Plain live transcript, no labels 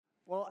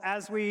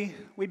As we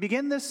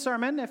begin this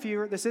sermon,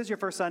 this is your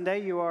first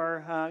Sunday, you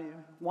are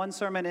one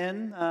sermon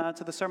in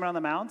to the Sermon on the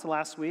Mount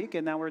last week,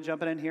 and now we're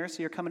jumping in here, so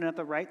you're coming in at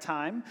the right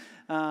time.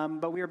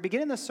 But we are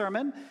beginning the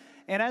sermon,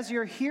 and as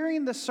you're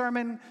hearing the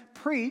sermon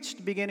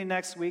preached beginning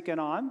next week and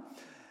on,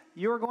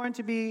 you're going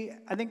to be,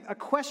 I think a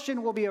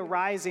question will be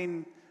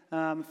arising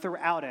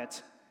throughout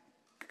it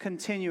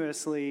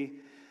continuously,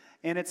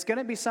 and it's going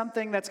to be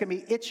something that's going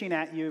to be itching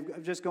at you,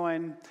 just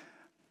going,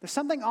 there's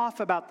something off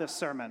about this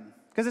sermon.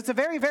 Because it's a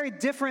very, very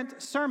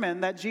different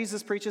sermon that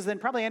Jesus preaches than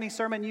probably any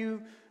sermon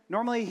you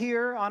normally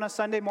hear on a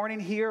Sunday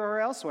morning here or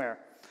elsewhere.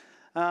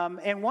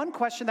 And one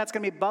question that's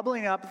going to be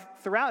bubbling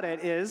up throughout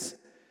it is,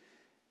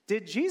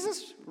 did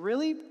Jesus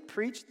really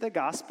preach the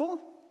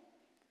gospel?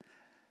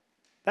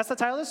 That's the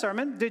title of the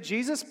sermon. Did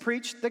Jesus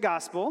preach the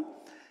gospel?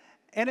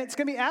 And it's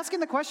going to be asking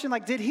the question,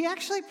 like, did he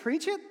actually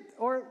preach it?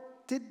 Or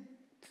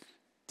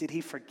did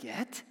he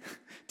forget?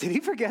 Did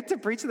he forget to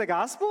preach the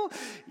gospel?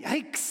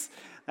 Yikes.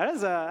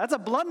 That's a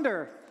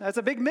blunder. That's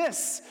a big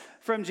miss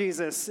from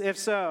Jesus, if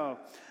so.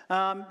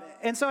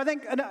 And so I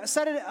think,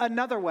 said it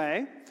another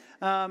way,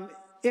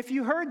 if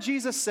you heard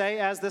Jesus say,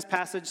 as this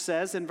passage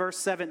says in verse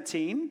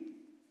 17,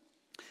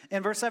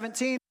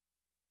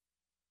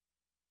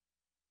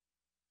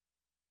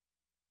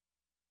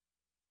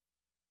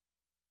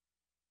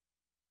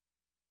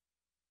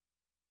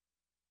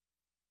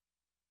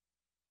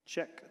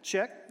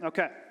 check,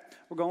 okay.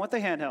 We're going with the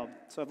handheld,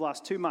 so I've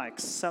lost 2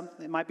 mics.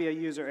 It might be a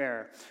user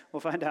error.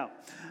 We'll find out.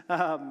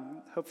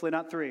 Hopefully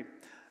not 3.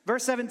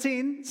 Verse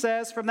 17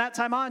 says, from that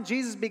time on,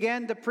 Jesus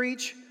began to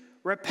preach,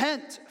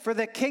 repent, for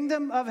the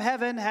kingdom of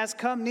heaven has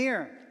come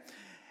near.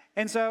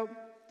 And so,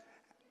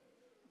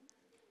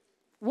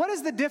 what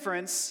is the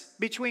difference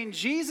between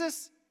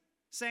Jesus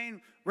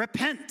saying,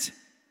 repent,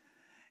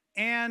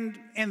 and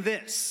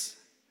this?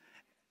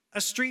 A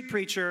street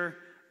preacher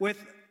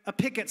with a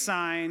picket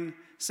sign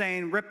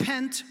saying,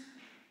 repent,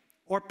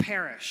 or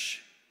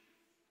perish.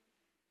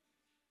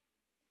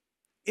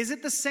 Is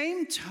it the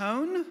same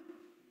tone?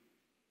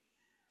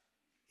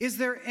 Is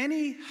there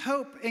any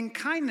hope and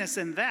kindness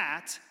in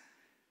that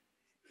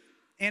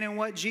and in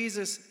what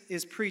Jesus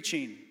is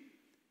preaching?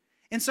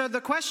 And so the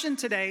question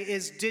today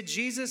is, did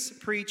Jesus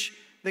preach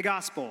the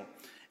gospel?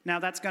 Now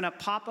that's going to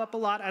pop up a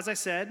lot, as I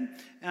said,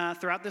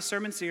 throughout this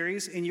sermon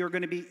series, and you're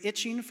going to be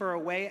itching for a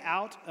way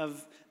out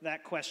of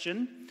that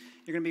question.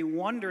 You're going to be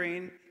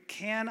wondering,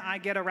 can I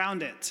get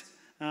around it?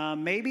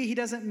 Maybe he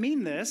doesn't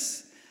mean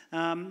this.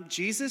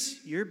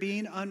 Jesus, you're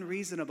being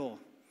unreasonable.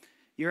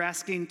 You're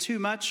asking too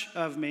much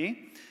of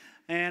me.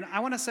 And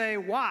I want to say,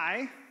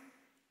 why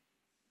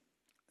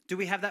do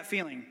we have that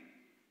feeling?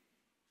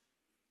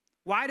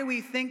 Why do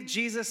we think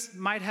Jesus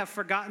might have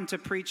forgotten to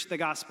preach the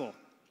gospel?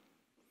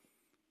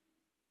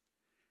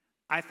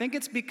 I think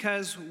it's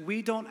because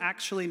we don't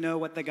actually know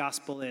what the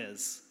gospel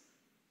is.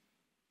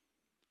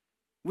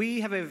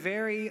 We have a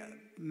very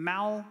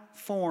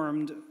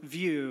malformed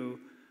view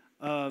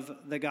of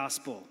the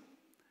gospel.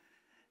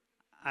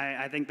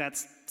 I think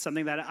that's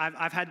something that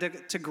I've had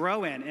to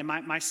grow in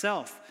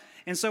myself.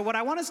 And so what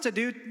I want us to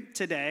do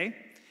today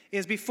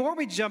is, before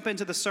we jump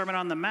into the Sermon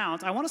on the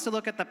Mount, I want us to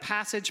look at the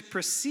passage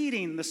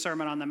preceding the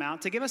Sermon on the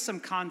Mount to give us some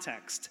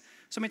context.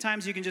 So many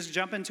times you can just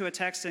jump into a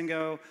text and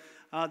go,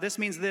 this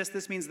means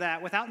this means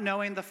that, without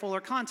knowing the fuller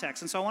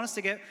context. And so I want us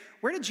to get,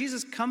 where did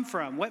Jesus come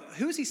from?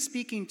 Who is he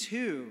speaking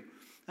to?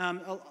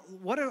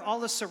 What are all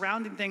the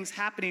surrounding things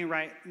happening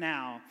right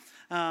now?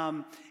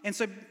 And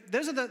so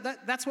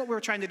that's what we're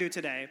trying to do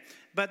today.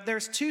 But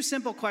there's 2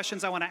 simple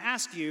questions I want to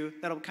ask you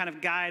that'll kind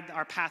of guide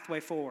our pathway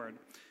forward.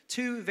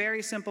 2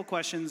 very simple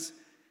questions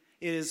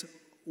is,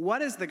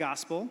 what is the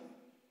gospel?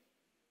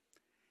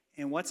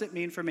 And what's it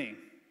mean for me?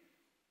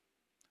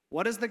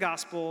 What is the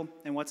gospel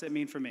and what's it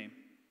mean for me?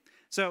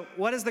 So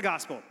what is the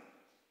gospel?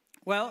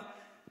 Well,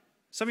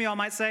 some of y'all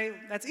might say,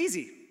 that's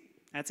easy.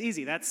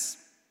 That's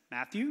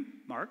Matthew,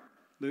 Mark,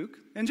 Luke,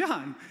 and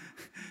John.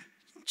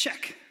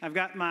 Check. I've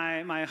got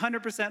my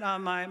 100%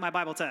 on my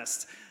Bible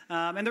test.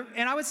 And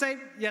I would say,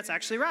 yeah, it's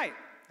actually right.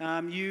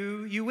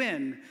 You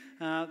win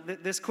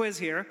this quiz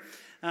here,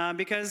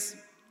 because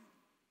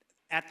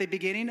at the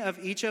beginning of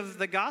each of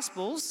the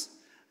Gospels,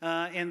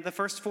 in the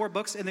first 4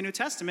 books in the New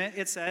Testament,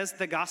 it says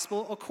the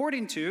gospel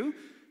according to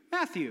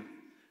Matthew,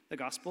 the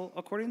gospel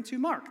according to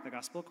Mark, the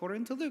gospel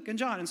according to Luke and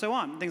John, and so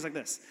on, things like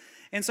this.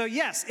 And so,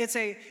 yes, it's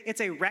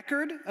a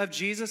record of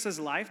Jesus'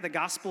 life. The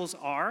Gospels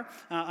are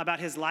about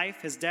his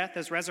life, his death,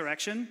 his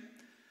resurrection.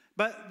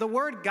 But the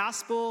word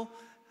gospel,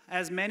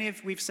 as many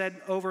of we've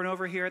said over and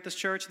over here at this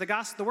church,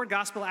 the word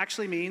gospel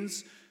actually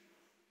means,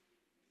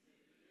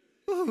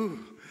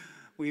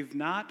 we've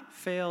not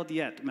failed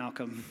yet,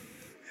 Malcolm.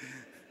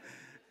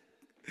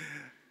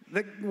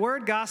 The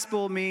word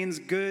gospel means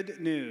good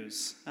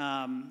news.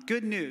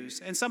 Good news.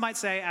 And some might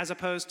say as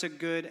opposed to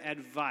good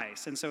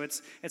advice. And so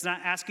it's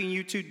not asking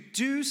you to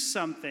do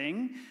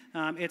something.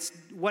 It's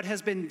what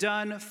has been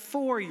done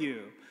for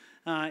you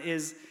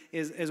is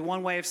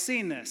one way of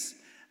seeing this.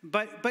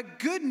 But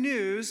good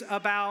news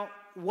about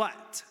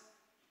what?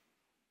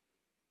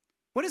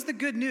 What is the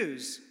good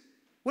news?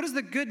 What is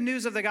the good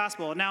news of the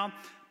gospel? Now,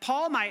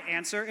 Paul might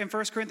answer in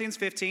 1 Corinthians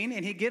 15,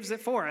 and he gives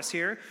it for us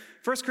here.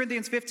 1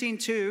 Corinthians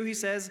 15:2, he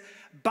says,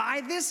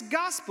 by this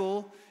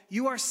gospel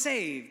you are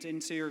saved.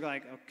 And so you're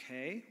like,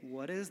 okay,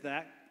 what is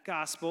that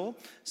gospel?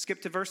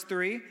 Skip to verse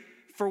 3.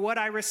 For what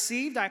I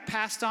received, I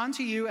passed on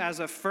to you as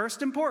of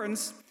first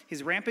importance.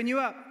 He's ramping you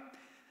up.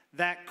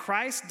 That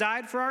Christ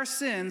died for our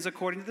sins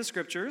according to the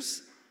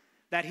scriptures,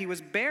 that he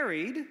was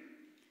buried,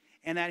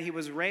 and that he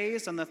was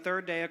raised on the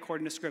third day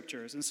according to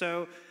scriptures. And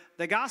so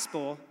the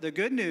gospel, the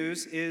good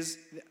news is,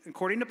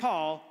 according to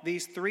Paul,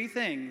 these three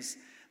things: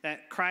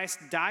 that Christ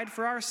died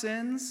for our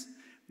sins,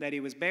 that he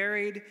was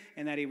buried,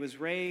 and that he was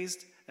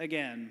raised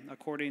again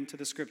according to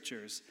the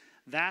scriptures.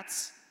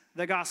 That's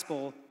the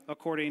gospel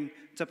according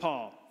to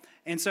Paul.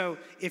 And so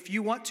if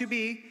you want to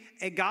be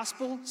a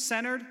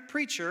gospel-centered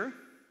preacher,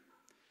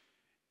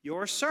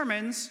 your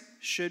sermons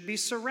should be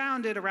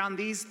surrounded around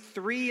these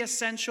three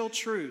essential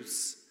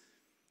truths: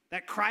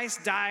 that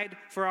Christ died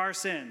for our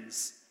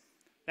sins,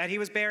 that he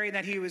was buried,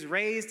 that he was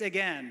raised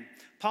again.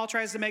 Paul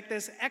tries to make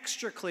this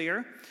extra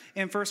clear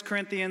in 1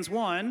 Corinthians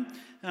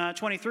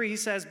 1:23. He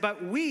says,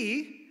 but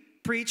we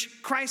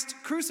preach Christ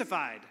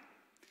crucified.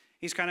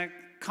 He's kind of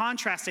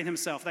contrasting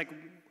himself. Like,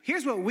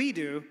 here's what we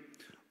do.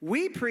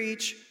 We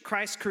preach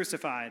Christ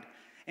crucified.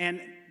 And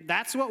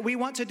that's what we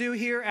want to do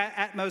here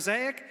at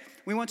Mosaic.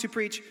 We want to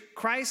preach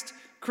Christ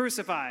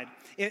crucified.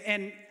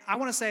 And I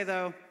want to say,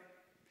 though,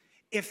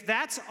 if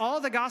that's all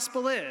the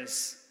gospel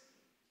is,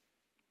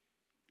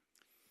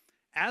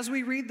 as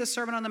we read the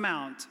Sermon on the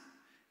Mount,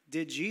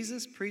 did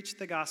Jesus preach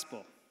the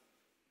gospel?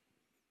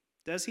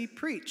 Does he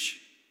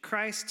preach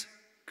Christ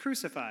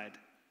crucified?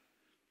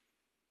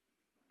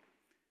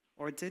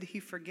 Or did he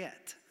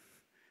forget?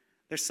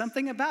 There's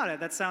something about it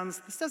that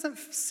this doesn't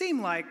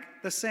seem like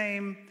the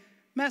same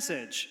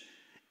message.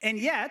 And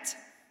yet,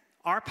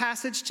 our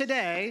passage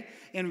today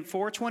in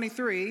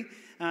 4:23,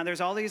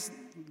 there's all these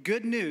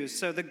good news.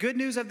 So the good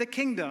news of the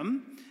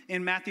kingdom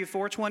in Matthew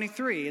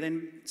 4:23,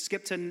 then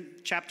skip to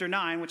chapter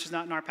 9, which is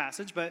not in our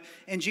passage,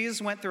 and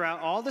Jesus went throughout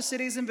all the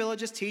cities and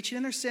villages, teaching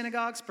in their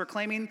synagogues,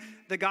 proclaiming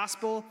the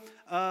gospel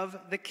of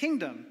the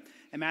kingdom.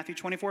 In Matthew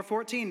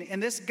 24:14,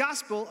 and this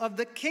gospel of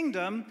the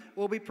kingdom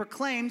will be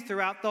proclaimed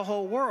throughout the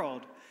whole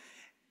world.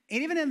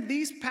 And even in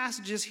these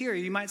passages here,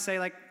 you might say,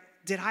 like,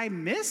 did I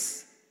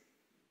miss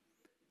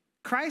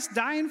Christ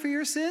dying for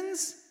your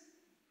sins?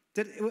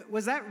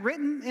 Was that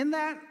written in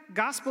that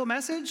gospel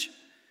message?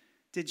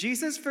 Did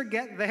Jesus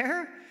forget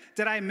there?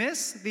 Did I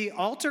miss the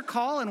altar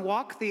call and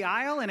walk the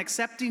aisle and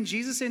accepting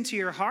Jesus into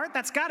your heart?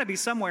 That's got to be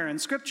somewhere in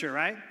Scripture,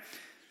 right?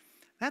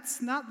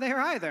 That's not there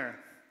either.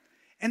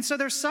 And so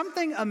there's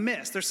something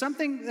amiss. There's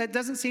something that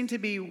doesn't seem to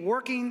be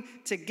working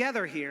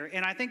together here.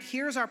 And I think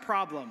here's our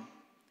problem.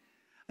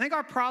 I think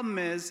our problem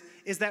is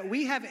that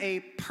we have a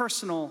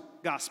personal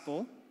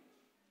gospel,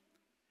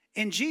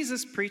 and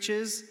Jesus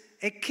preaches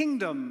a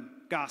kingdom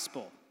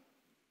gospel.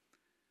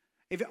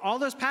 If all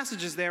those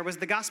passages there was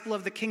the gospel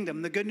of the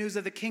kingdom, the good news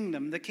of the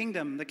kingdom, the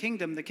kingdom, the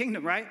kingdom, the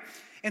kingdom, right?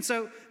 And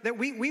so that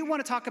we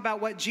want to talk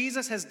about what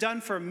Jesus has done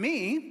for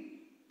me,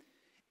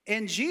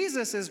 and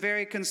Jesus is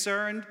very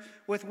concerned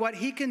with what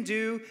he can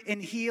do in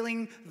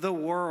healing the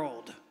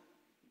world.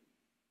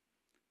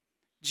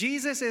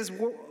 Jesus is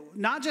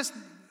not just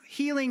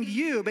healing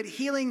you, but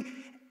healing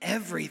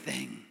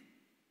everything,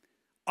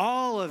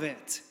 all of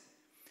it.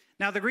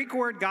 Now, the Greek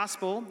word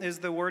gospel is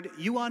the word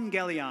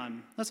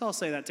euangelion. Let's all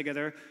say that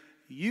together.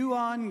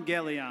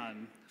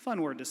 Euangelion.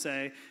 Fun word to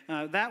say.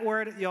 That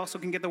word, you also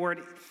can get the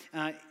word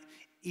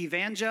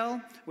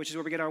evangel, which is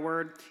where we get our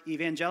word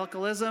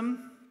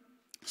evangelicalism.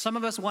 Some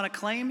of us want to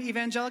claim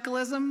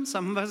evangelicalism,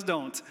 some of us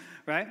don't,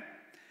 right?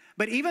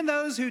 But even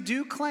those who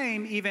do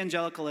claim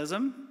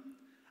evangelicalism,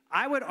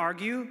 I would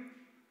argue,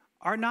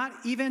 are not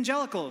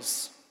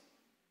evangelicals.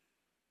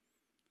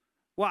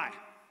 Why?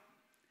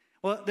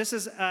 Well, this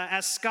is,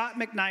 as Scott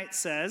McKnight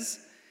says,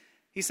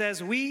 he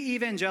says, we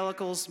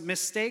evangelicals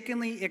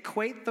mistakenly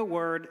equate the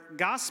word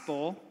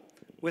gospel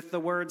with the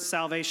word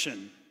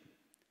salvation.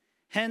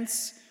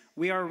 Hence,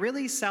 we are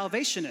really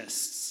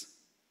salvationists,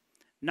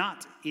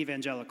 not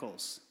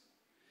evangelicals.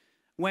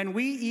 When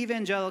we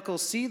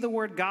evangelicals see the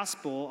word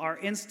gospel, our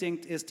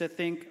instinct is to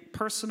think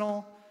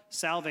personal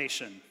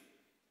salvation.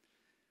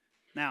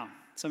 Now,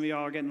 some of y'all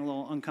are getting a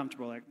little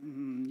uncomfortable, like,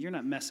 you're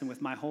not messing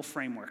with my whole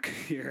framework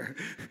here.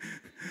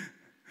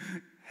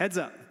 Heads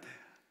up.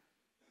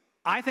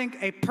 I think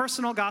a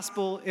personal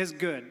gospel is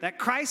good. That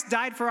Christ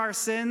died for our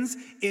sins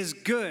is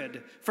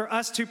good for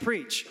us to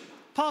preach.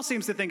 Paul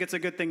seems to think it's a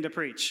good thing to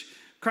preach.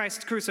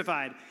 Christ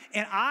crucified.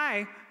 And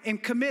I am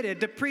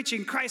committed to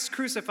preaching Christ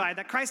crucified,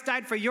 that Christ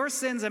died for your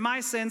sins and my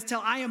sins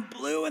till I am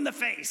blue in the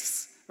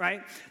face,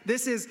 right?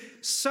 This is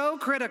so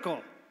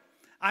critical.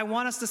 I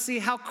want us to see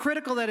how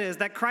critical that is,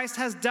 that Christ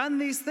has done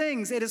these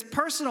things. It is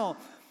personal.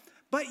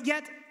 But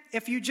yet,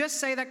 if you just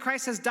say that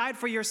Christ has died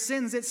for your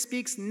sins, it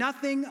speaks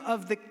nothing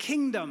of the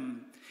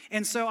kingdom.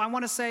 And so I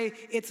want to say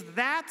it's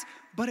that,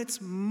 but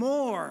it's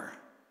more.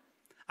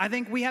 I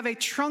think we have a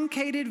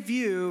truncated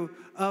view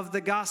of the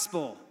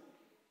gospel.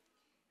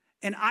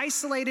 an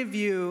isolated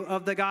view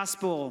of the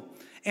gospel.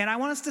 And I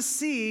want us to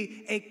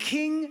see a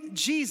King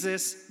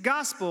Jesus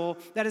gospel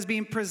that is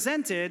being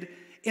presented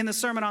in the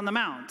Sermon on the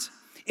Mount.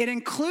 It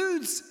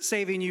includes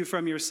saving you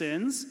from your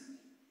sins,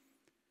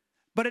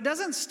 but it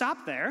doesn't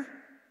stop there.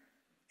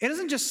 It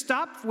doesn't just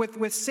stop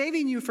with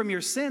saving you from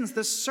your sins.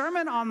 The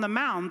Sermon on the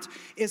Mount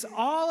is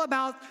all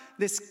about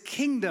this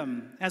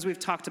kingdom, as we've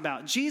talked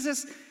about.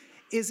 Jesus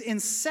is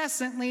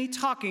incessantly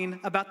talking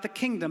about the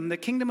kingdom. The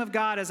kingdom of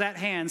God is at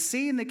hand,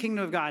 seeing the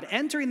kingdom of God,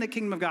 entering the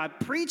kingdom of God,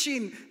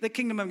 preaching the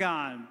kingdom of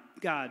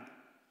God.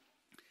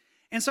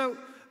 And so,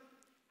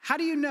 how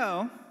do you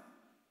know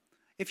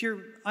if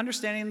you're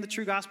understanding the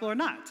true gospel or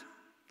not?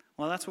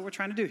 Well, that's what we're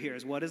trying to do here,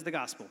 is what is the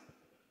gospel?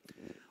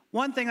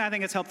 One thing I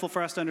think it's helpful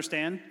for us to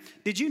understand,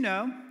 did you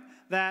know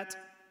that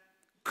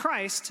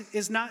Christ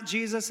is not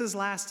Jesus'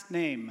 last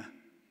name?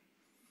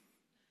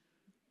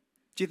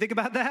 Do you think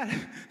about that?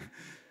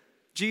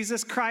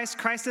 Jesus Christ.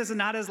 Christ is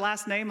not his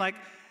last name, like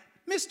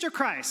Mr.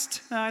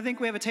 Christ. I think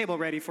we have a table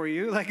ready for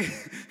you. Like,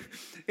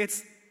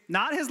 it's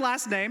not his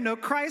last name. No,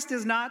 Christ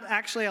is not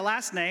actually a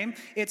last name.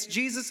 It's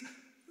Jesus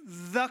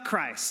the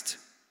Christ.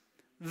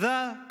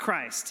 The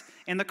Christ.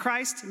 And the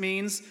Christ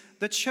means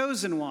the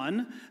chosen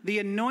one, the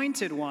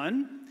anointed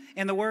one.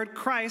 And the word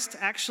Christ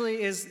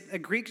actually is a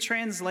Greek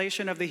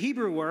translation of the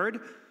Hebrew word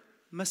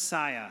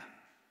Messiah.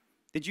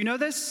 Did you know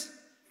this?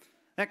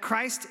 That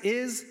Christ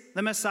is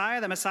the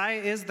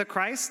Messiah is the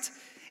Christ.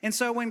 And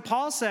so when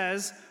Paul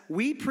says,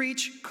 we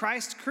preach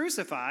Christ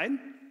crucified,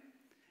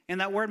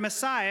 and that word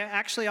Messiah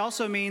actually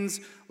also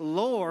means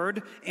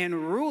Lord and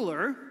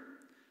ruler,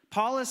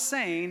 Paul is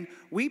saying,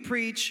 we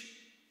preach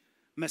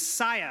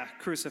Messiah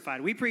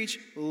crucified. We preach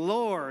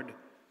Lord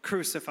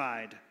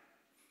crucified.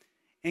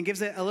 And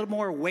gives it a little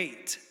more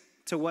weight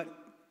to what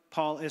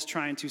Paul is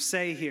trying to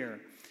say here.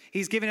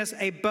 He's giving us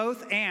a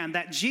both and,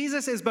 that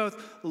Jesus is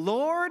both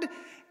Lord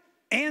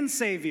and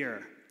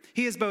Savior.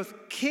 He is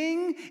both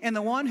King and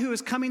the one who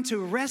is coming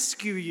to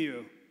rescue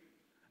you,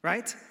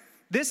 right?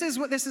 This is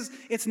what this is.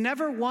 It's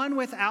never one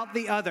without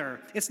the other.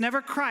 It's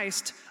never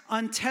Christ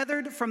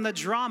untethered from the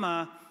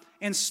drama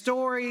and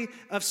story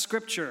of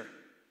Scripture.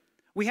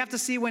 We have to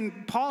see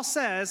when Paul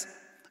says,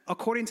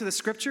 according to the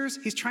Scriptures,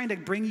 he's trying to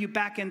bring you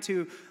back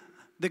into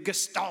the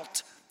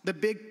gestalt, the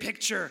big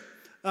picture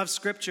of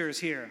Scriptures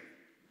here,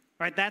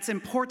 right? That's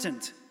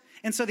important.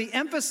 And so the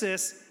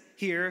emphasis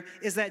here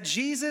is that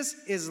Jesus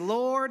is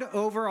Lord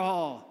over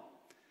all.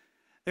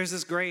 There's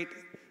this great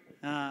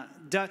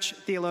Dutch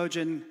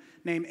theologian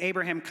named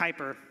Abraham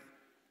Kuyper,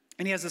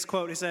 and he has this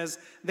quote. He says,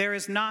 "There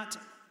is not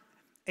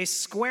a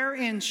square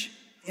inch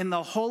in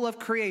the whole of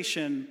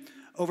creation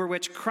over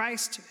which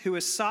Christ, who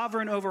is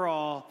sovereign over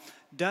all,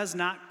 does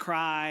not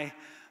cry,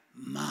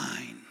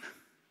 mine."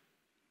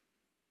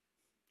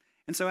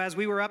 And so as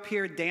we were up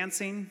here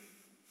dancing,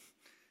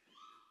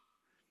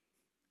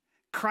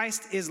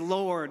 Christ is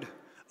Lord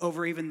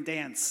over even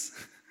dance.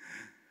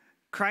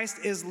 Christ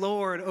is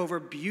Lord over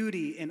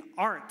beauty and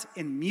art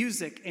and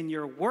music and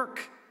your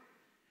work.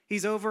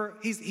 He's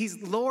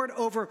Lord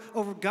over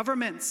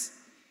governments.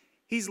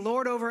 He's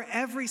Lord over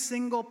every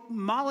single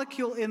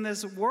molecule in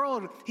this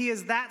world. He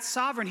is that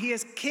sovereign. He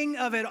is King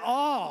of it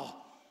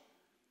all.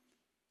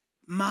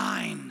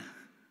 Mine.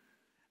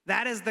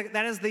 That is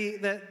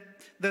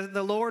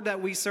the Lord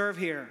that we serve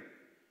here.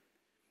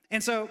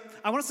 And so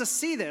I want us to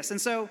see this.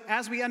 And so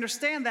as we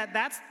understand that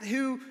that's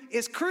who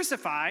is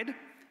crucified,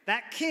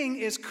 that king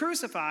is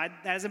crucified,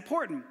 that is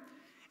important.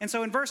 And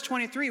so in verse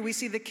 23, we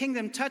see the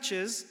kingdom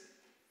touches,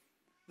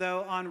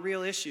 though, on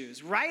real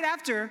issues. Right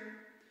after,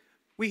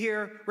 we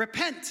hear,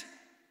 repent,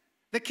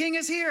 the king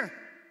is here.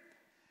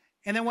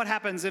 And then what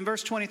happens in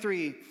verse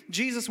 23?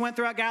 Jesus went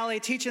throughout Galilee,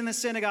 teaching the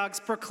synagogues,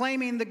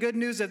 proclaiming the good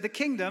news of the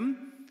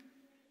kingdom,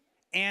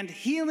 and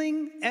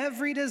healing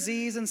every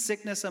disease and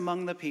sickness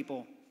among the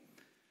people.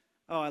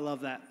 Oh, I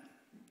love that.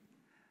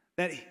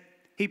 That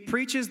he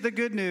preaches the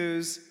good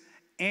news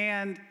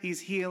and he's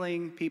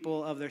healing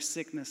people of their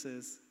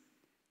sicknesses.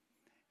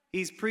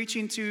 He's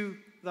preaching to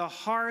the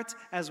heart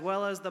as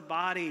well as the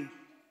body.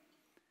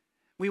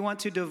 We want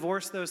to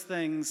divorce those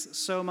things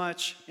so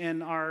much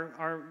in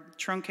our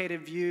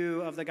truncated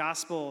view of the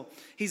gospel.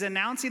 He's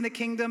announcing the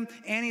kingdom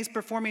and he's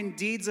performing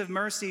deeds of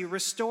mercy,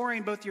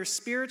 restoring both your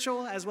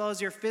spiritual as well as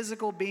your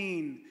physical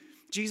being.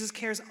 Jesus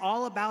cares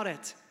all about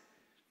it.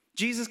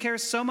 Jesus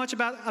cares so much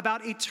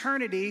about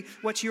eternity,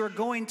 what you are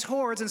going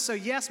towards. And so,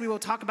 yes, we will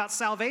talk about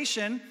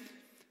salvation,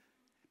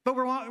 but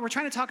we're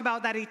trying to talk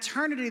about that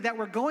eternity that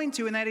we're going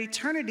to, and that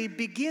eternity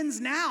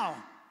begins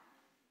now.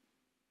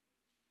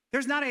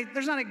 There's not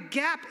a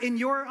gap in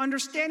your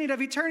understanding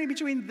of eternity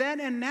between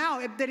then and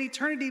now. That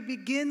eternity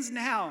begins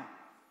now.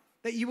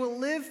 That you will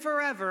live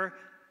forever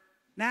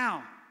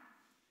now.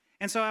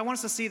 And so I want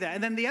us to see that.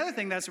 And then the other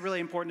thing that's really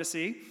important to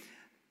see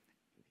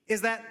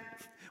is that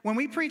when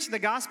we preach the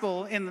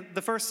gospel in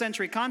the first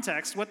century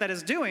context, what that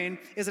is doing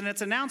is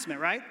its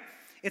announcement, right?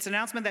 It's an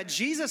announcement that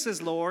Jesus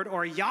is Lord,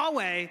 or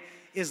Yahweh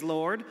is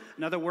Lord.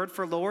 Another word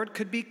for Lord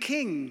could be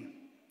king.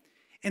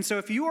 And so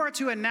if you are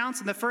to announce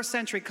in the first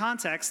century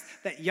context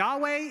that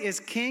Yahweh is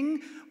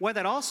king, what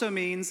that also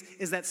means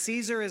is that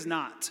Caesar is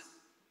not.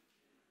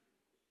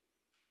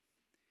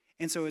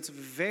 And so it's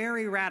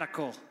very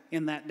radical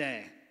in that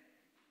day,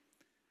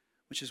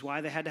 which is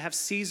why they had to have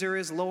Caesar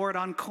as Lord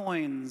on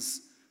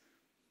coins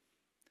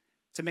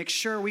to make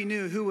sure we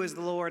knew who was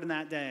the Lord in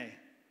that day.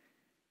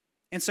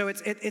 And so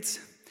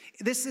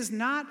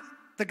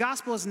the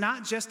gospel is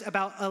not just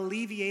about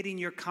alleviating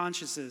your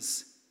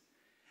consciences.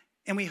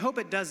 And we hope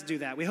it does do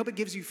that. We hope it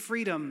gives you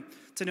freedom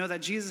to know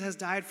that Jesus has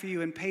died for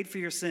you and paid for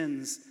your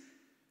sins.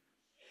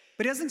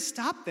 But it doesn't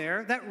stop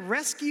there. That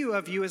rescue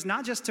of you is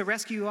not just to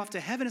rescue you off to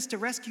heaven, it's to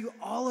rescue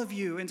all of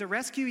you and to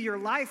rescue your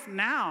life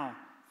now.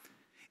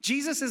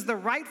 Jesus is the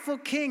rightful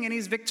king, and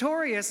he's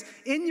victorious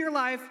in your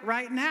life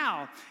right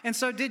now. And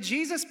so did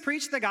Jesus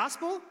preach the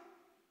gospel?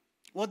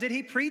 Well, did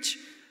he preach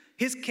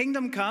his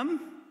kingdom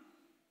come?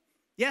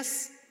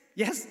 Yes,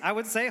 I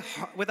would say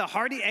with a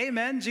hearty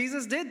amen,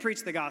 Jesus did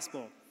preach the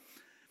gospel.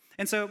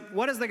 And so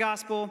what is the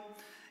gospel?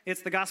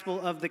 It's the gospel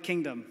of the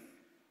kingdom.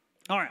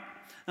 All right.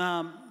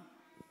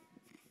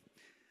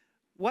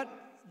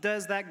 What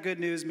does that good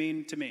news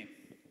mean to me?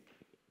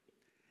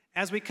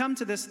 As we come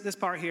to this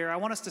part here, I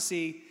want us to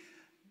see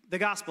the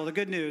gospel, the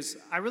good news.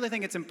 I really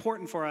think it's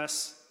important for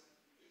us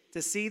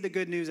to see the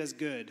good news as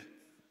good.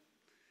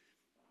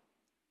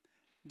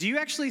 Do you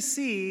actually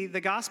see the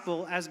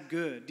gospel as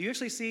good? Do you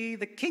actually see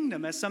the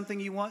kingdom as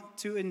something you want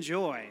to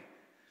enjoy?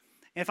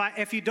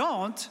 If you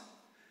don't,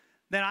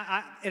 then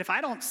if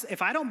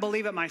I don't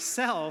believe it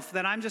myself,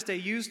 then I'm just a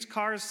used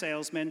car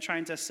salesman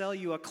trying to sell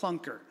you a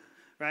clunker,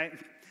 right?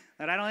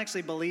 That I don't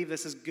actually believe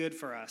this is good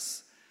for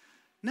us.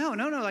 No.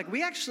 Like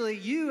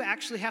you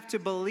actually have to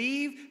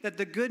believe that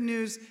the good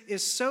news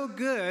is so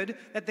good,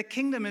 that the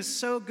kingdom is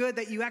so good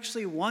that you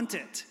actually want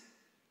it.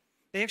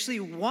 They actually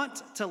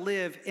want to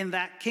live in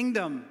that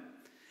kingdom.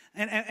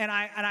 And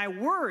I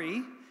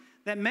worry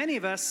that many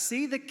of us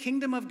see the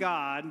kingdom of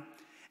God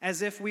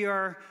as if we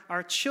are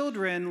our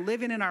children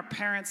living in our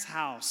parents'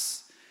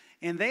 house.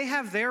 And they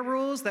have their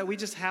rules that we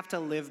just have to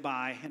live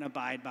by and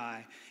abide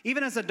by.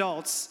 Even as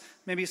adults,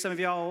 maybe some of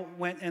y'all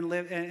went and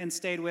lived and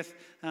stayed with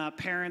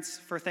parents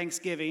for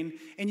Thanksgiving.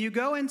 And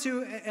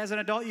as an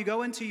adult, you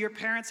go into your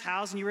parents'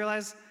 house and you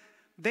realize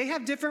they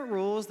have different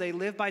rules. They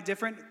live by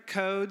different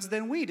codes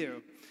than we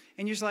do.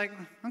 And you're just like,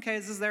 okay,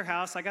 this is their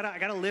house. I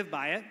gotta live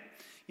by it.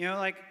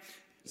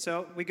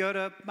 So we go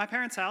to my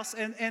parents' house,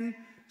 and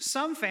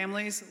some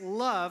families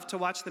love to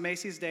watch the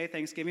Macy's Day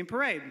Thanksgiving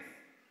Parade.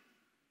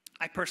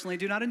 I personally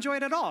do not enjoy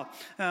it at all.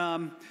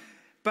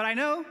 But I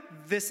know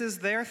this is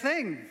their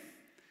thing.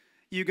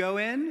 You go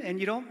in and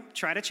you don't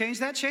try to change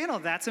that channel.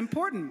 That's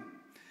important.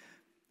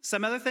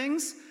 Some other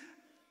things,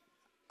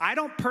 I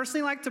don't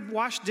personally like to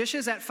wash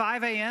dishes at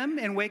 5 a.m.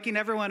 and waking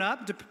everyone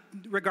up,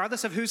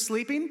 regardless of who's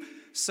sleeping.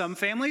 Some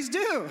families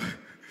do.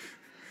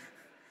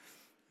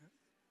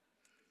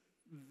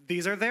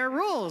 These are their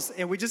rules,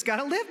 and we just got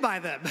to live by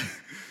them.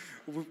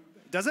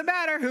 Doesn't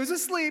matter who's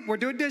asleep. We're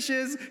doing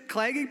dishes,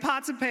 clanging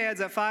pots and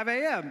pans at 5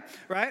 a.m.,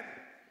 right?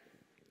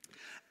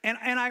 And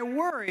I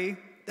worry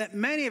that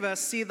many of us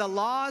see the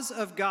laws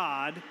of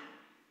God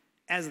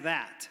as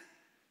that.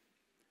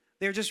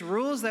 They're just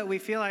rules that we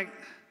feel like,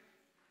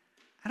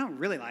 I don't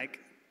really like,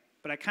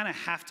 but I kind of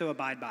have to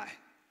abide by.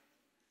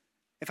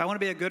 If I want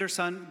to be a good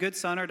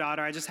son or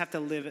daughter, I just have to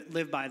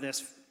live by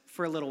this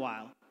for a little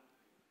while.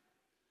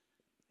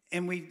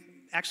 And we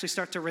actually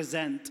start to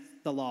resent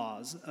the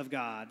laws of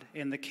God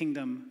and the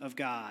kingdom of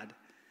God.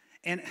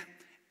 And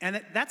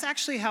that's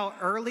actually how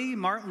early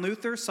Martin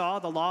Luther saw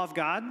the law of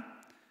God.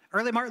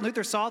 Early Martin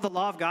Luther saw the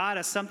law of God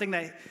as something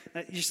that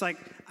you're just like,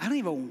 I don't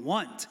even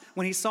want.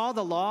 When he saw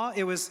the law,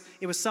 it was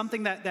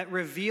something that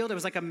revealed, it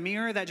was like a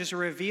mirror that just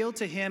revealed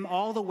to him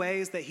all the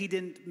ways that he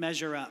didn't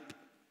measure up.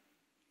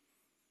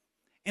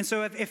 And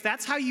so if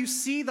that's how you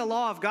see the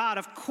law of God,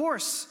 of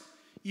course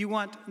you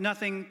want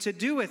nothing to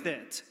do with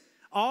it.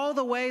 All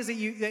the ways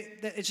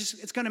that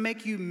it's going to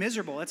make you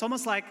miserable. It's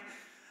almost like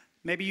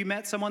maybe you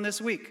met someone this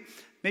week.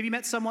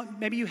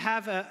 Maybe you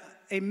have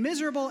a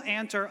miserable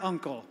aunt or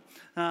uncle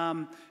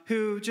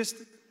who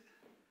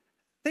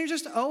they're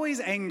just always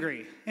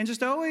angry and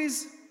just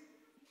always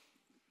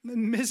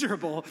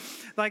miserable.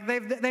 Like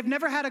they've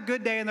never had a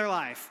good day in their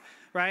life,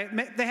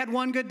 right? They had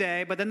one good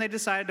day, but then they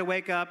decided to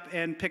wake up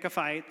and pick a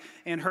fight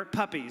and hurt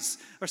puppies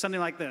or something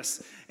like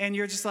this. And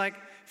you're just like,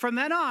 from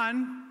then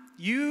on,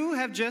 you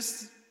have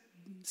just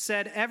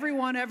said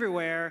everyone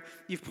everywhere,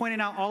 you've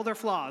pointed out all their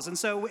flaws. And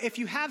so if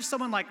you have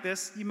someone like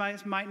this, you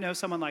might know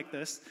someone like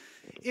this.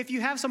 If you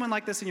have someone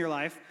like this in your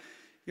life,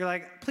 you're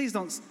like, please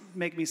don't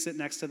make me sit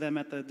next to them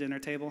at the dinner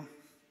table.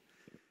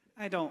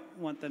 I don't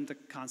want them to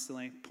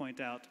constantly point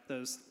out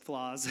those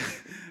flaws,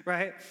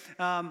 right?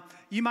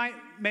 You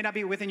may not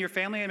be within your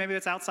family, and maybe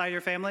it's outside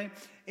your family,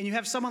 and you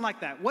have someone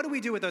like that. What do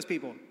we do with those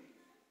people?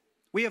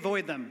 We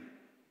avoid them.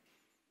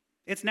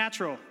 It's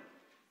natural.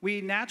 We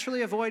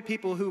naturally avoid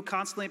people who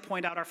constantly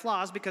point out our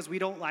flaws because we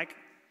don't like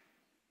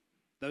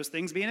those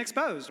things being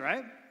exposed,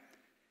 right?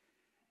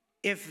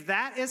 If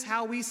that is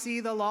how we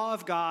see the law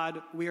of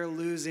God, we are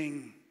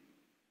losing.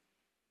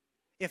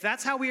 If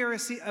that's how we are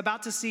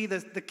about to see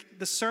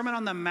the Sermon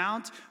on the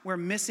Mount, we're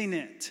missing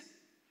it.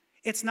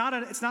 It's not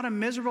a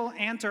miserable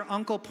aunt or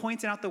uncle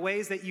pointing out the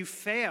ways that you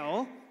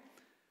fail.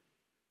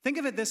 Think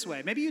of it this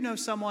way. Maybe you know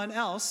someone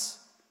else,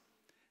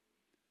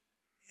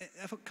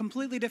 a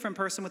completely different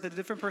person with a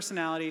different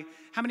personality.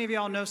 How many of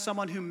y'all know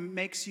someone who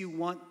makes you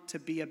want to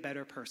be a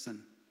better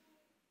person?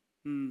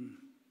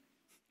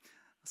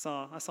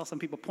 I saw some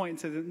people pointing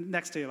to the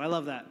next to you. I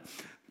love that.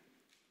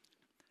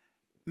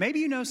 Maybe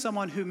you know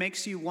someone who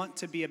makes you want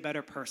to be a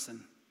better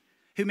person,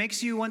 who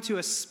makes you want to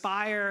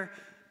aspire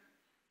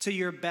to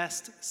your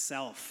best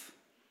self.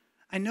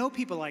 I know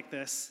people like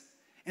this,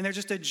 and they're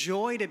just a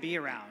joy to be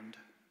around.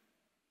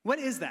 What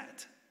is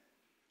that?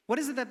 What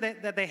is it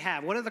that they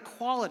have? What are the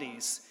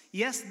qualities?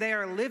 Yes, they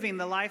are living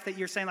the life that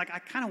you're saying, like, I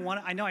kind of want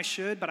it. I know I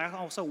should, but I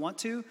also want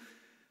to.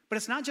 But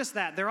it's not just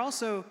that.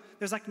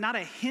 There's like not a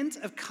hint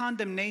of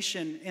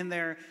condemnation in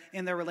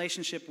their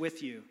relationship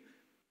with you.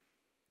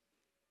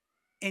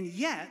 And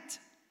yet,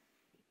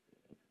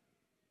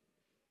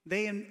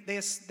 they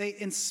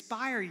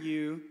inspire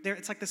you.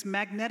 It's like this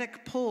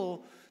magnetic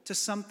pull to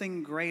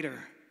something greater.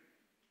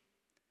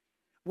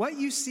 What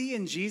you see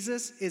in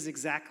Jesus is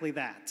exactly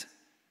that,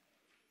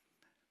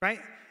 right?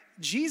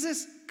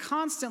 Jesus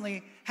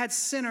constantly had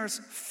sinners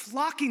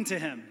flocking to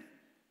him.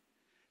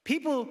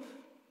 People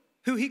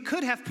who he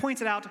could have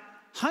pointed out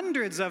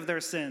hundreds of their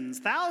sins,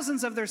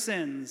 thousands of their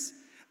sins,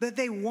 that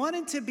they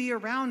wanted to be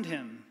around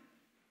him.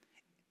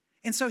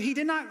 And so he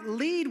did not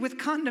lead with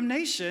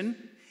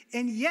condemnation,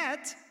 and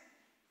yet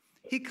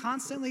he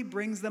constantly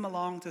brings them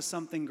along to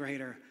something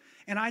greater.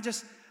 And I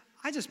just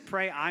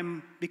pray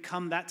I'm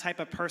become that type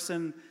of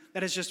person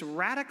that is just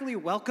radically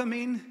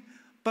welcoming,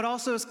 but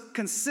also is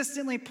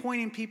consistently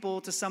pointing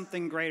people to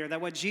something greater, that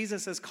what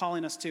Jesus is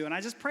calling us to. And I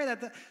just pray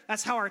that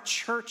that's how our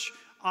church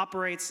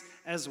operates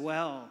as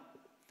well.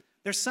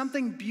 There's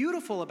something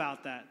beautiful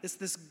about that. It's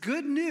this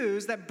good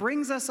news that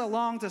brings us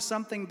along to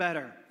something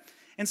better.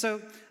 And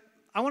so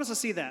I want us to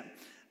see that.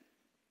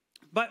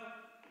 But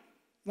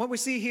what we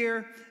see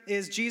here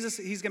is Jesus,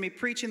 he's going to be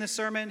preaching this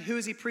sermon. Who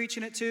is he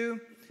preaching it to?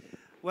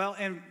 Well,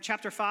 in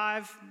chapter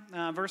 5,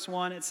 verse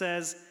 1, it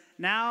says,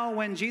 "Now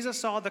when Jesus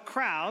saw the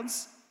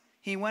crowds,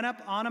 he went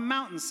up on a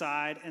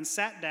mountainside and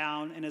sat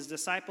down, and his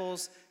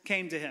disciples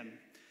came to him."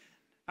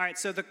 All right,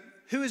 so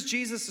who is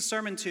Jesus'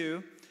 sermon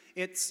to?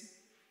 It's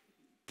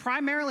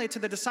primarily to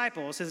the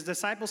disciples. His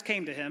disciples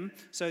came to him.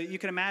 So you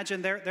can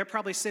imagine they're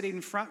probably sitting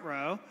in front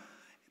row.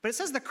 But it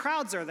says the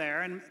crowds are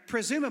there, and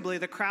presumably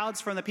the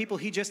crowds from the people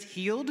he just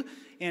healed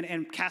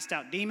and cast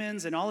out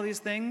demons and all of these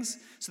things.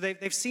 So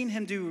they've seen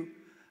him do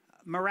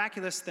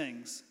miraculous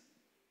things.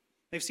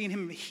 They've seen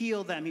him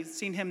heal them. He's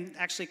seen him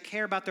actually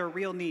care about their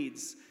real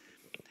needs.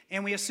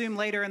 And we assume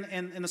later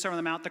in the Sermon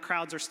on the Mount, the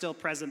crowds are still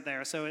present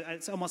there. So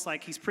it's almost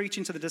like he's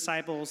preaching to the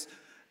disciples,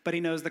 but he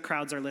knows the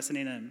crowds are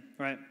listening in,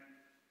 right?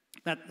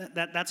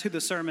 That's who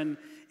the sermon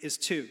is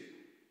to.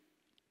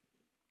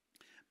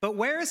 But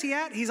where is he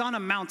at? He's on a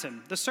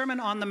mountain. The Sermon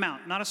on the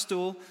Mount, not a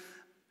stool.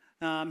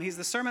 He's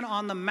the Sermon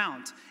on the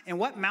Mount. And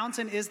what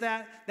mountain is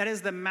that? That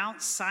is the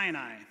Mount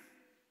Sinai,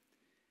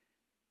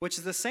 which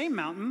is the same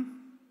mountain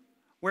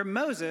where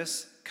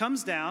Moses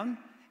comes down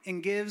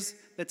and gives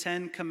the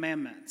 10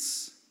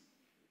 Commandments.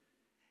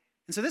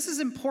 And so this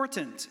is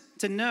important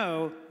to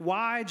know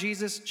why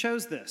Jesus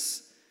chose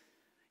this.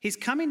 He's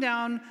coming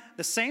down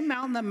the same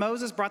mountain that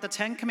Moses brought the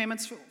 10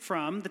 Commandments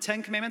from. The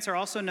 10 Commandments are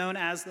also known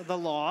as the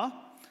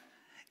law.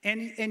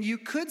 And you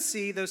could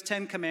see those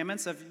 10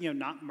 Commandments of,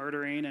 not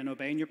murdering and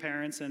obeying your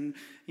parents and,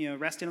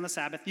 resting on the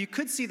Sabbath. You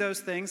could see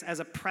those things as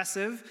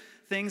oppressive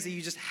things that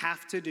you just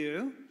have to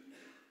do.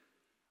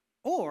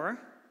 Or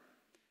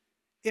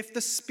if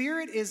the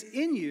Spirit is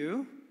in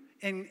you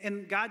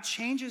and God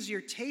changes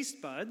your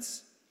taste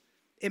buds,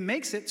 it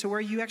makes it to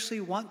where you actually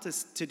want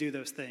to do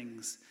those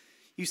things.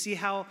 You see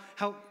how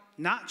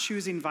not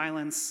choosing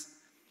violence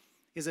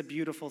is a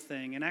beautiful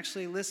thing, and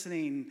actually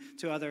listening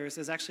to others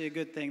is actually a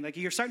good thing. Like,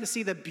 you're starting to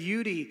see the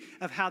beauty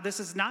of how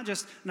this is not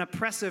just an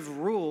oppressive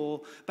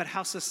rule, but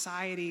how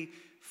society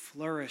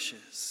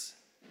flourishes.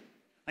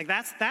 Like,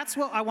 that's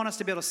what I want us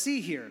to be able to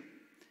see here.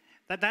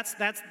 That's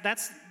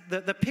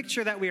the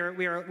picture that we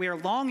are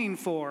longing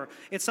for.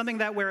 It's something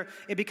that where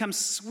it becomes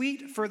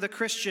sweet for the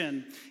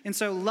Christian. And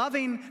so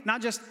loving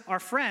not just our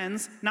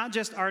friends, not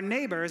just our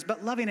neighbors,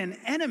 but loving an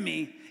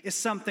enemy is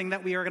something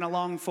that we are going to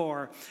long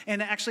for.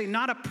 And actually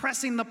not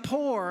oppressing the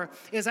poor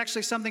is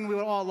actually something we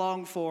would all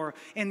long for.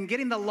 And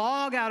getting the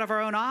log out of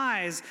our own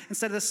eyes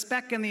instead of the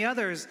speck in the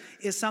others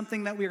is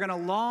something that we're going to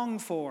long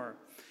for.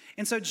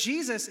 And so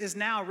Jesus is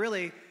now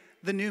really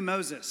the new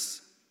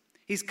Moses.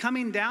 He's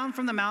coming down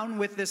from the mountain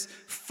with this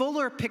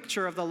fuller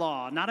picture of the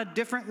law. Not a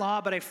different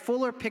law, but a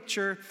fuller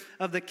picture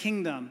of the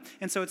kingdom.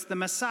 And so it's the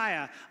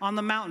Messiah on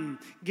the mountain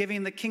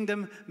giving the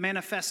kingdom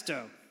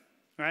manifesto,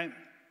 right?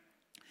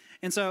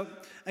 And so,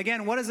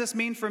 again, what does this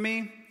mean for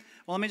me?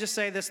 Well, let me just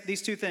say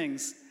these two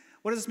things.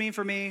 What does this mean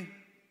for me?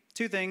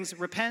 Two things: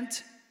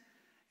 repent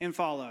and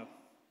follow.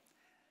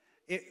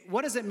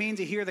 What does it mean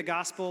to hear the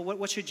gospel?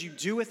 What should you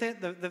do with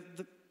it?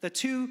 The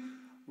two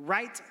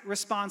right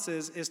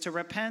responses is to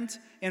repent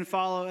and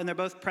follow, and they're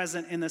both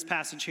present in this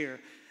passage here.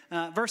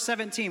 Verse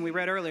 17, we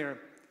read earlier,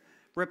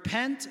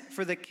 repent,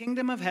 for the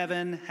kingdom of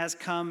heaven has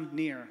come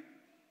near.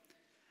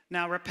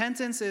 Now,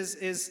 repentance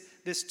is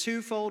this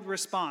twofold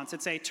response.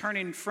 It's a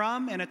turning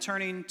from and a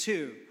turning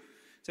to.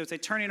 So it's a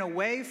turning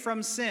away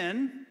from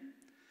sin,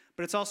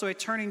 but it's also a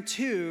turning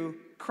to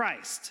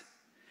Christ.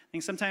 I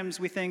think sometimes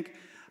we think,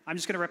 I'm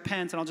just going to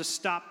repent and I'll just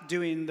stop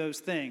doing those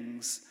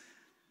things.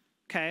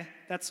 Okay,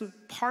 that's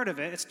part of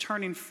it. It's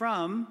turning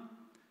from,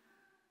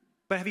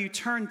 but have you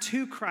turned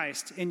to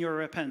Christ in your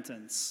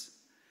repentance?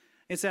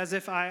 It's as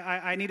if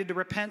I needed to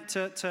repent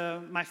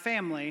to my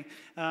family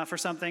for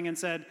something and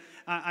said,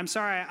 I'm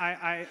sorry,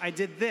 I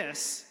did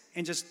this,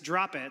 and just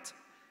drop it.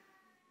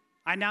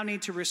 I now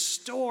need to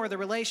restore the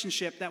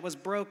relationship that was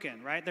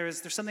broken, right?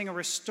 There's something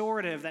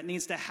restorative that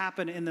needs to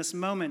happen in this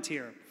moment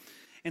here.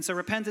 And so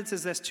repentance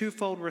is this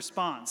twofold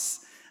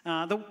response.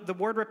 The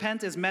word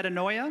repent is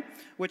metanoia,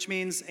 which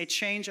means a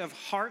change of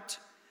heart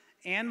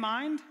and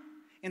mind.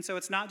 And so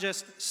it's not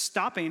just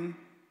stopping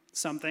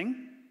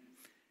something.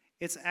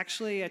 It's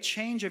actually a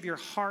change of your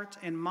heart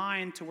and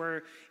mind to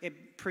where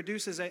it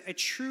produces a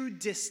true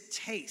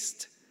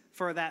distaste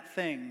for that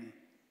thing.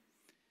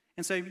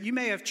 And so you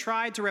may have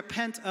tried to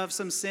repent of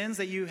some sins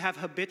that you have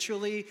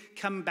habitually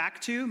come back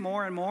to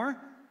more and more.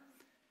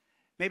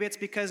 Maybe it's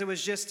because it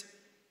was just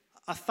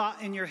a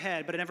thought in your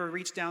head, but it never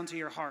reached down to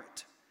your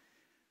heart,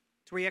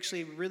 to where you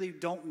actually really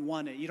don't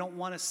want it. You don't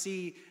want to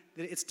see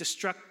that its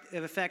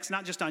destructive effects,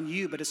 not just on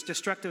you, but its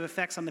destructive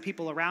effects on the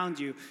people around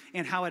you,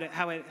 and how it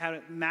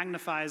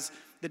magnifies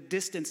the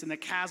distance and the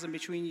chasm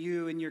between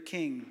you and your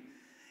King.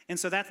 And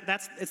so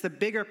it's the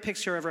bigger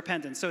picture of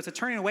repentance. So it's a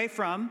turning away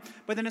from,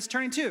 but then it's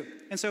turning to.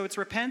 And so it's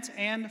repent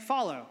and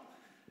follow.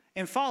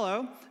 And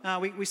follow,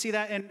 we see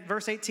that in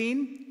verse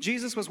 18.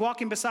 Jesus was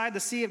walking beside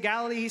the Sea of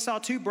Galilee. He saw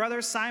two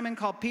brothers, Simon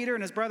called Peter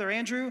and his brother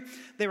Andrew.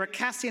 They were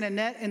casting a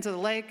net into the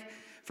lake,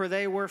 for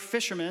they were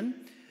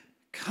fishermen.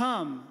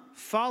 Come,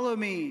 follow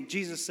me,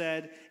 Jesus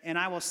said, and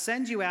I will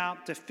send you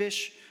out to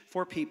fish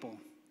for people.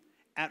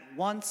 At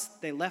once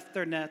they left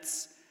their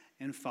nets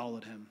and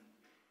followed him.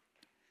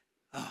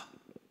 Oh,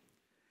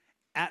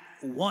 at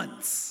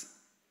once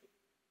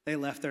they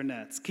left their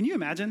nets. Can you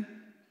imagine?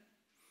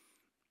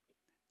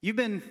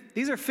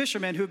 These are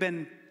fishermen who've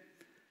been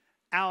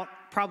out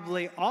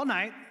probably all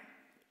night,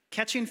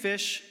 catching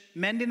fish,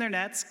 mending their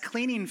nets,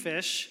 cleaning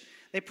fish.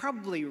 They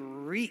probably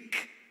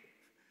reek.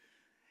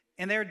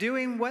 And they're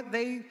doing what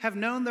they have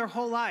known their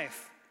whole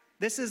life.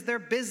 This is their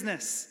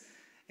business.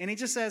 And he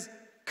just says,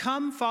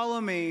 come follow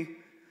me,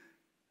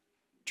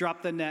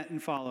 drop the net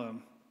and follow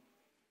him.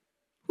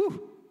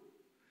 Whew.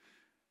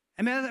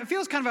 I mean, it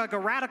feels kind of like a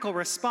radical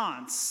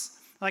response.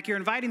 Like you're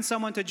inviting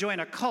someone to join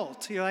a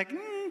cult. You're like,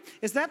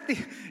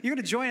 you're going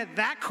to join it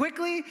that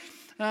quickly?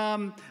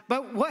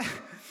 But what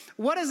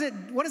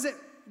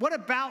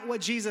about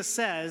what Jesus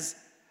says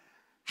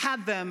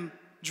had them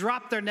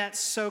drop their nets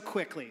so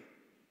quickly?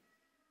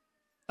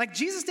 Like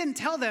Jesus didn't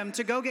tell them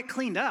to go get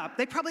cleaned up.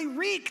 They probably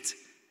reeked.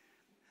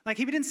 Like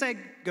he didn't say,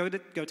 go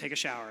take a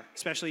shower,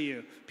 especially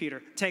you,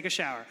 Peter, take a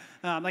shower.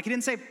 Like he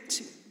didn't say,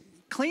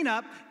 clean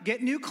up,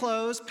 get new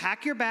clothes,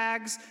 pack your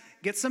bags,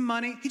 get some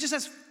money. He just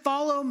says,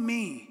 follow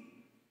me.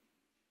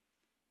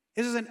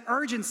 There's an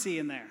urgency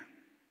in there.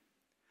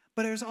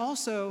 But there's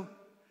also,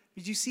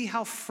 did you see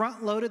how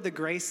front-loaded the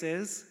grace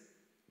is?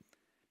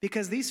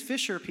 Because these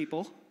fisher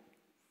people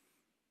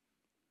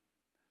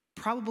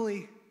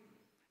probably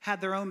had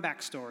their own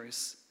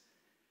backstories.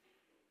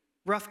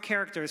 Rough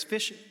characters.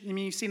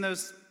 You've seen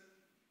those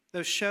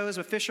shows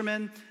with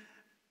fishermen,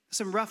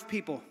 some rough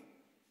people.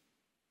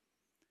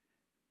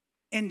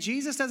 And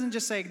Jesus doesn't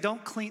just say,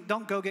 don't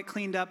go get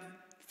cleaned up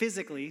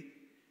physically.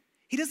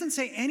 He doesn't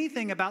say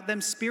anything about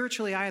them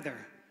spiritually either.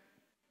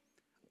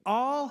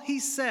 All he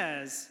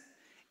says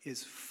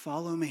is,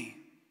 follow me.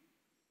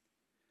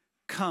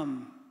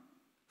 Come,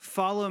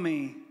 follow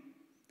me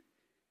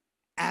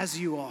as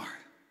you are.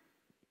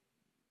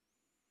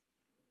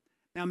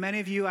 Now, many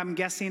of you, I'm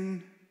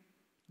guessing,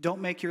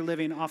 don't make your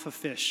living off of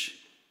fish.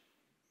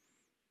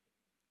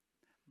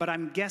 But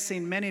I'm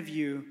guessing many of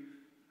you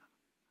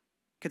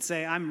could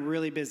say, I'm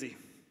really busy.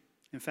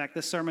 In fact,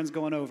 this sermon's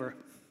going over.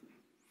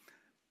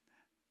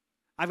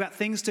 I've got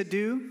things to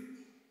do.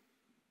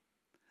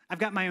 I've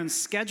got my own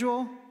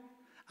schedule.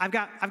 I've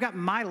got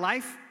my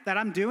life that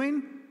I'm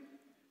doing.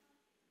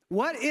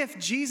 What if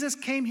Jesus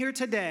came here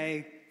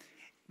today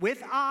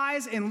with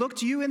eyes and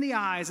looked you in the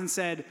eyes and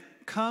said,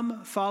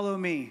 come follow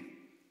me?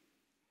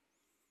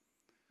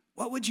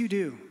 What would you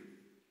do?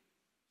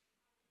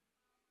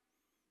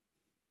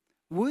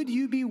 Would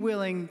you be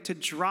willing to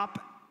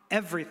drop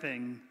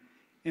everything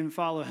and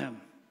follow him?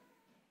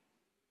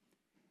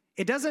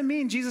 It doesn't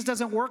mean Jesus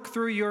doesn't work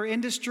through your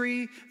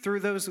industry,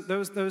 through those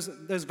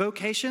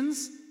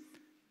vocations.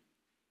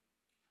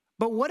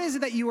 But what is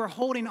it that you are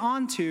holding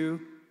on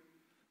to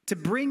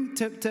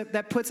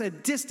that puts a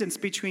distance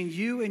between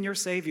you and your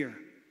Savior?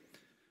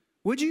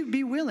 Would you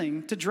be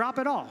willing to drop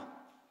it all?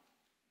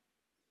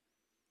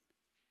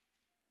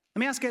 Let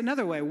me ask it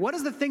another way. What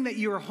is the thing that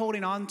you are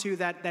holding on to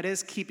that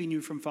is keeping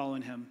you from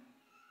following him?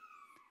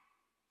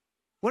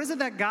 What is it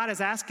that God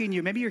is asking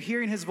you? Maybe you're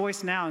hearing his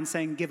voice now and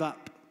saying, give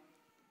up.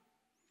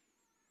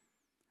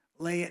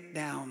 Lay it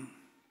down.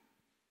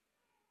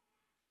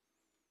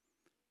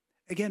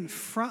 Again,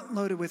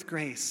 front-loaded with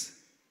grace.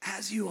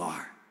 As you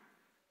are,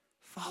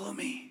 follow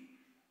me.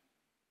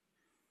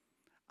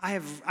 I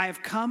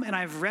have come and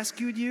I've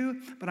rescued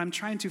you, but I'm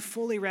trying to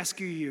fully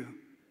rescue you.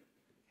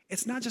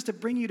 It's not just to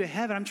bring you to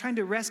heaven. I'm trying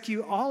to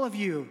rescue all of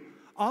you,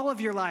 all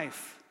of your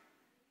life.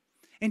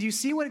 And you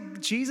see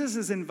what Jesus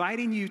is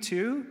inviting you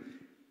to?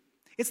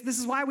 This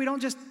is why we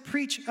don't just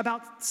preach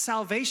about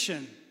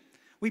salvation.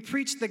 We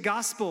preach the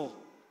gospel,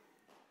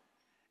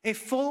 a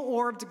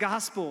full-orbed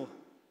gospel.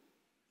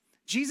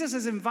 Jesus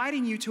is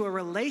inviting you to a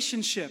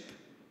relationship,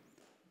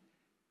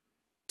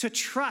 to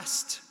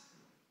trust,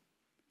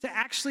 to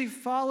actually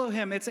follow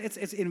him. It's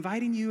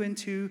inviting you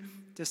into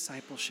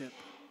discipleship.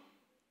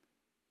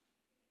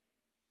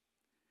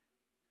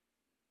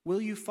 Will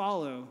you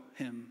follow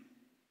him?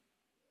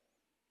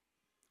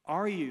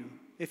 Are you?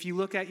 If you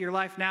look at your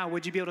life now,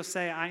 would you be able to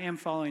say, I am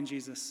following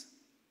Jesus?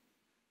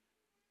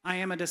 I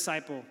am a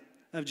disciple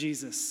of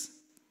Jesus.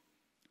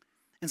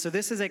 And so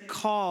this is a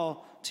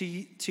call to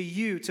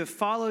you to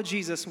follow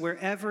Jesus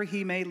wherever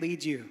he may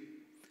lead you.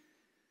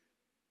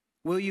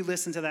 Will you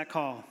listen to that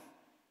call?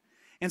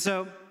 And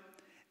so,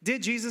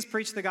 did Jesus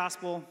preach the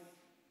gospel?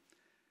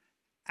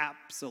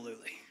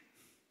 Absolutely.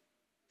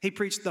 He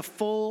preached the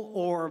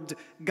full-orbed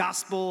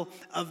gospel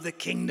of the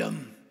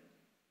kingdom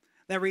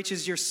that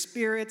reaches your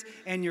spirit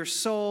and your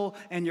soul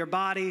and your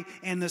body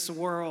and this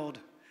world.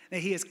 That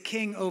he is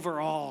king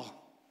over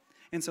all.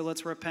 And so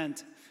let's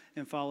repent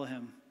and follow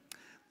him.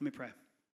 Let me pray.